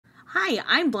Hi,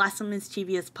 I'm Blossom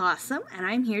Mischievous Possum, and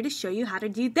I'm here to show you how to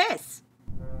do this.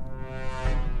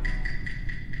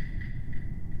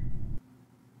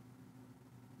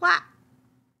 What?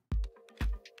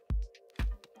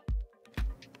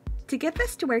 To get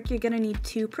this to work, you're going to need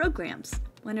two programs.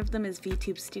 One of them is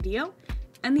Vtube Studio,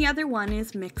 and the other one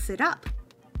is Mix It Up.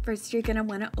 First, you're going to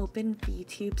want to open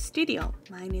Vtube Studio.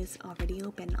 Mine is already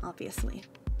open, obviously.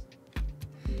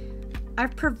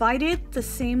 I've provided the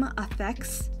same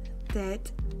effects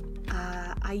that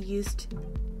I used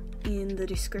in the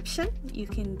description. You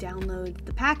can download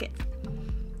the packet.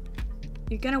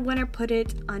 You're going to want to put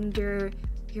it under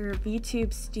your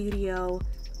Vtube Studio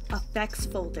effects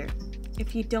folder.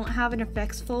 If you don't have an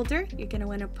effects folder, you're going to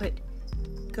want to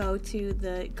go to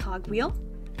the cogwheel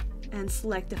and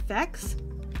select effects.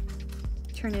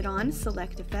 Turn it on,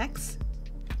 select effects.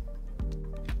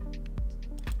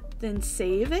 Then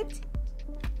save it.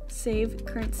 Save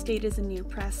current state as a new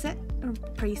preset.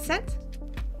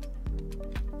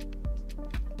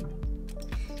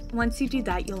 Once you do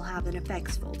that, you'll have an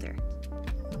effects folder.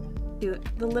 The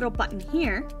little button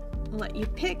here will let you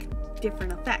pick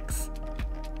different effects.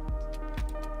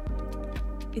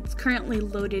 It's currently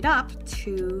loaded up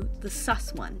to the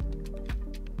sus one.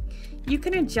 You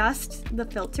can adjust the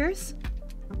filters,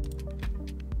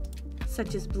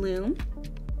 such as bloom,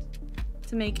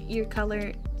 to make your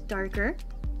color darker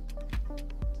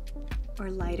or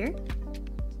lighter.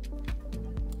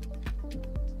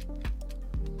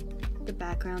 The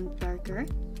background darker.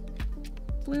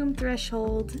 Bloom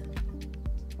threshold.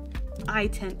 Eye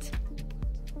tint.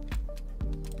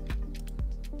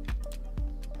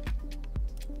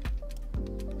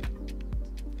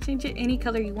 Change it any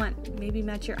color you want. Maybe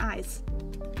match your eyes.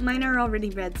 Mine are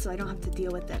already red, so I don't have to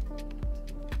deal with it.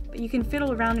 But you can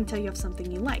fiddle around until you have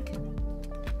something you like.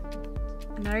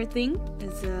 Another thing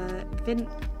is a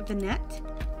vignette.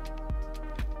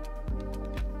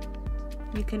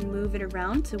 You can move it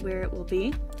around to where it will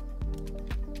be.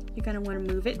 You're going to want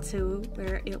to move it to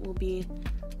where it will be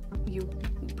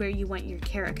where you want your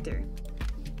character.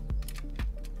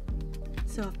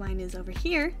 So if mine is over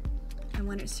here, I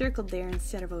want it circled there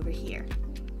instead of over here.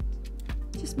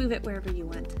 Just move it wherever you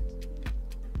want.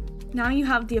 Now you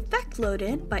have the effect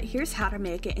loaded, but here's how to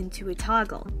make it into a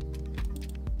toggle.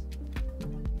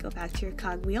 Go back to your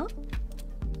cogwheel,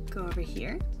 go over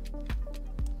here.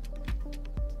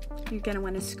 You're going to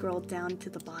want to scroll down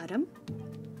to the bottom.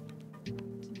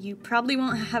 You probably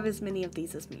won't have as many of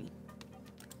these as me.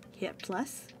 Hit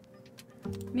plus.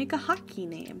 Make a hotkey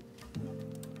name.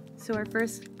 So our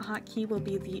first hotkey will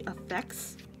be the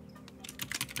effects,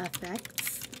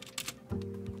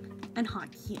 and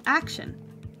hotkey action.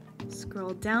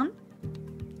 Scroll down,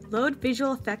 load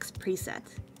visual effects preset,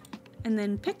 and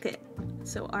then pick it.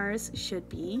 So ours should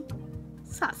be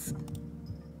sus.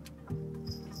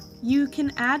 You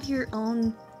can add your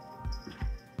own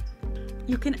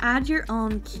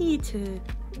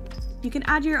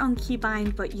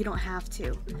keybind, but you don't have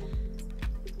to.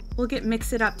 We'll get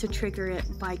Mix It Up to trigger it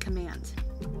by command.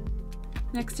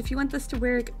 Next, if you want this to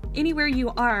work anywhere you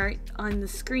are on the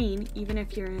screen, even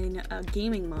if you're in a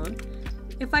gaming mode,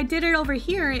 if I did it over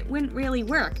here, it wouldn't really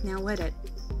work, now would it?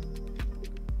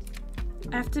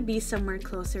 I have to be somewhere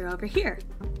closer over here.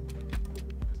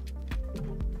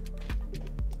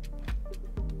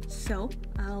 So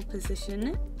I'll position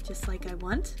it just like I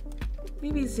want.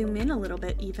 Maybe zoom in a little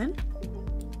bit even.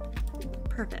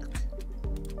 Perfect.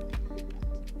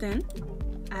 Then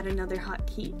add another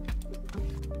hotkey.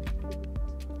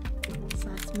 So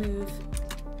let's move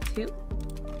 2.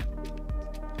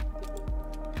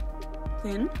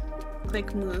 Then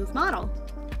click Move Model.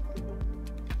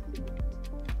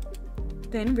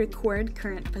 Then record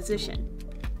current position.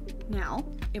 Now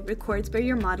it records where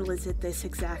your model is at this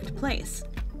exact place.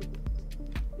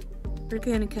 We're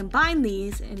going to combine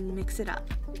these and mix it up.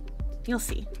 You'll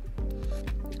see.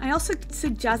 I also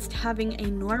suggest having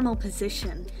a normal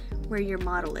position where your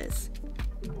model is.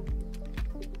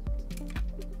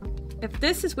 If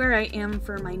this is where I am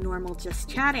for my normal just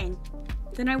chatting,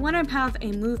 then I want to have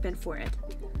a movement for it.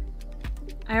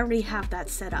 I already have that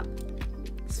set up,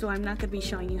 so I'm not going to be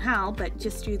showing you how, but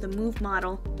just do the move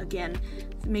model again,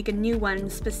 make a new one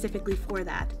specifically for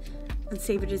that, and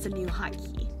save it as a new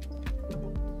hotkey.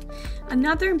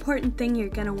 Another important thing you're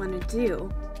going to want to do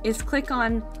is click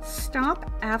on stop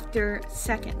after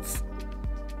seconds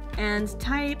and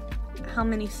type how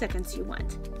many seconds you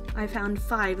want. I found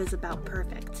 5 is about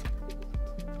perfect.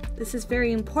 This is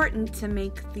very important to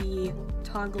make the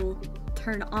toggle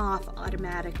turn off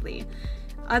automatically.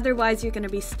 Otherwise, you're going to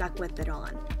be stuck with it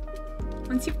on.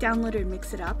 Once you've downloaded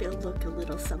Mix It Up, it'll look a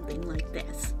little something like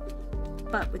this.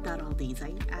 but without all these,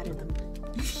 I added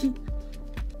them.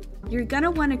 You're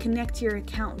gonna want to connect your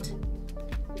account.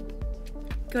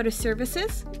 Go to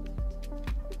Services,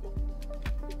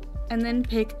 and then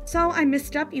pick, so I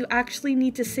messed up, you actually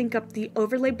need to sync up the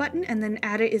overlay button and then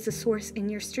add it as a source in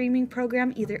your streaming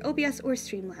program, either OBS or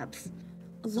Streamlabs,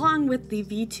 along with the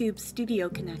Vtube Studio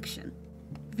connection.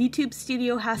 Vtube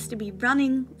Studio has to be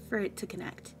running for it to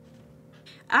connect.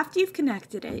 After you've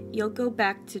connected it, you'll go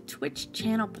back to Twitch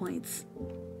channel points.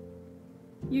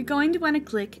 You're going to want to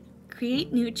click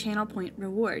Create New Channel Point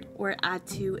Reward or add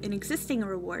to an existing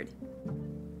reward.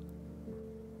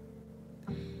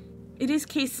 It is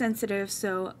case sensitive,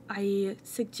 so I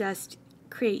suggest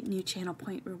create new channel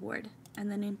point reward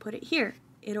and then input it here.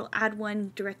 It'll add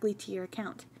one directly to your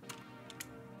account.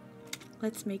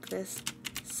 Let's make this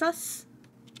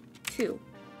sus2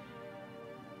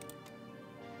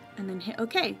 and then hit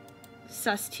OK.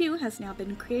 sus2 has now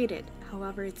been created.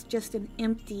 However, it's just an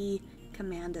empty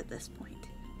command at this point.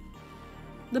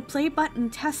 The play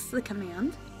button tests the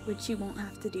command, which you won't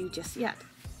have to do just yet.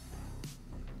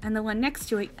 And the one next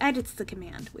to it edits the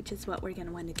command, which is what we're going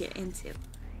to want to get into.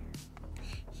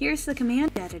 Here's the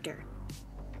command editor.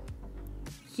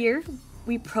 Here,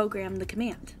 we program the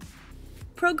command.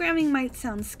 Programming might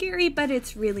sound scary, but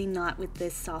it's really not with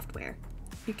this software.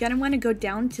 You're going to want to go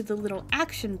down to the little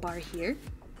action bar here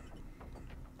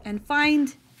and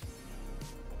find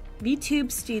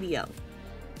Vtube Studio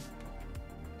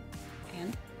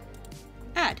and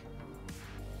add.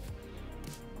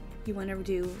 You want to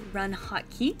do run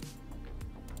hotkey.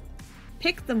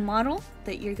 Pick the model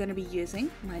that you're going to be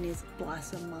using. Mine is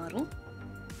Blossom model.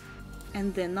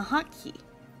 And then the hotkey.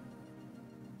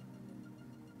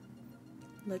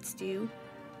 Let's do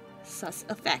sus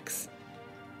effects.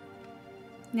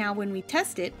 Now when we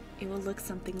test it, it will look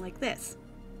something like this.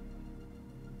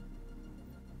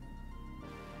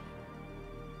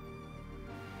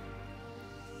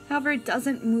 However, it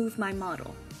doesn't move my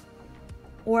model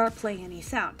or play any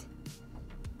sound.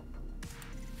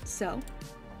 So,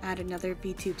 add another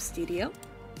Vtube Studio,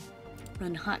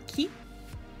 run hotkey,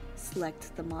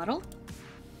 select the model,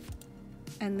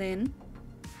 and then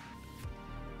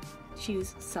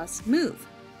choose sus move.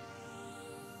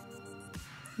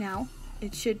 Now,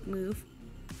 it should move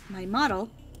my model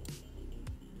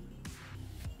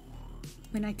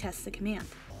when I test the command.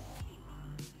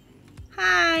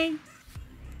 Hi!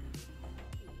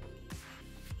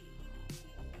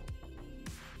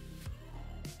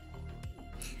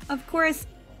 Of course,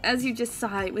 as you just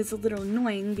saw, it was a little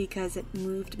annoying because it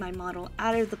moved my model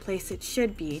out of the place it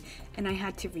should be, and I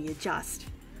had to readjust.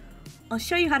 I'll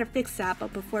show you how to fix that,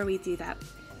 but before we do that,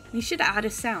 we should add a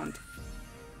sound.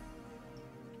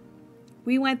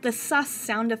 We want the sus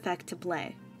sound effect to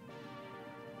play.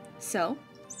 So,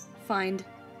 find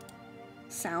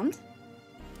sound,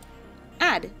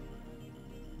 add,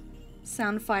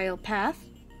 sound file path,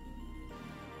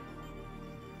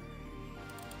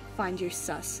 find your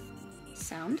sus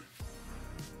sound.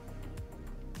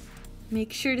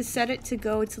 Make sure to set it to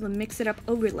go to the Mix It Up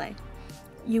overlay.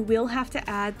 You will have to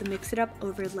add the Mix It Up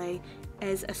overlay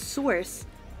as a source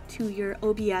to your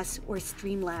OBS or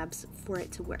Streamlabs for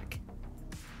it to work.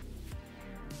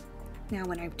 Now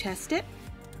when I test it,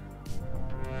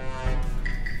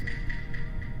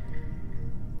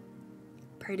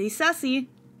 pretty sussy.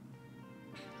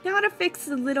 Now to fix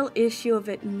the little issue of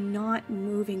it not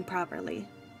moving properly.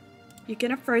 You're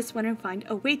gonna first want to find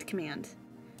a wait command.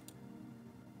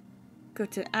 Go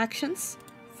to Actions,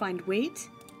 find wait,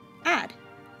 add.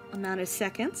 Amount of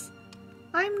seconds.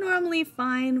 I'm normally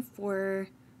fine for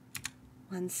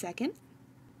 1 second.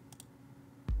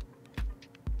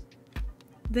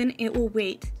 Then it will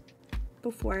wait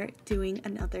before doing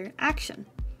another action.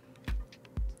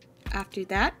 After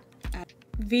that, add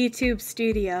Vtube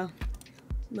Studio.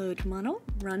 Load model,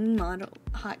 run model,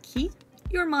 hotkey,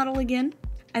 your model again,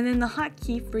 and then the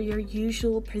hotkey for your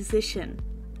usual position.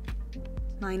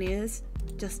 Mine is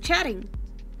just chatting.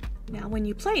 Now when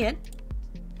you play it,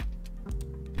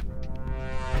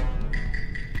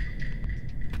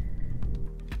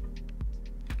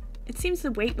 it seems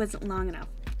the wait wasn't long enough.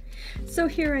 So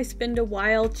here I spend a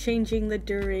while changing the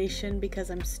duration because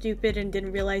I'm stupid and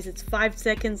didn't realize it's 5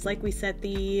 seconds like we set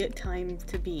the time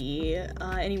to be.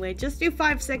 Anyway, just do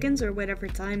 5 seconds or whatever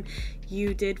time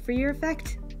you did for your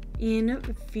effect in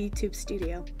Vtube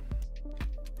Studio.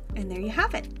 And there you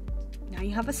have it. Now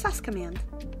you have a sus command.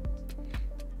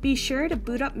 Be sure to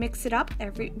boot up Mix It Up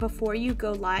before you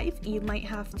go live. You might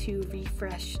have to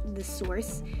refresh the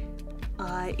source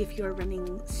if you're running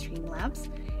Streamlabs.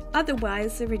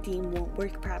 Otherwise, the redeem won't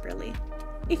work properly.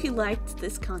 If you liked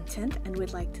this content and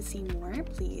would like to see more,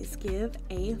 please give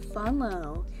a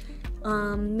follow.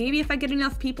 Maybe if I get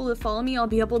enough people to follow me, I'll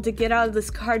be able to get out of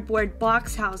this cardboard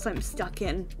box house I'm stuck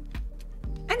in.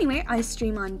 Anyway, I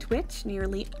stream on Twitch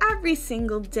nearly every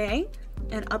single day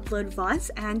and upload VODs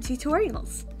and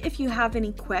tutorials. If you have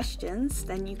any questions,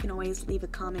 then you can always leave a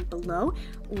comment below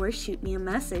or shoot me a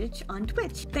message on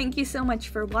Twitch. Thank you so much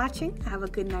for watching. Have a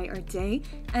good night or day,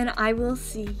 and I will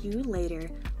see you later.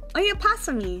 Oye,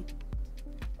 pásame!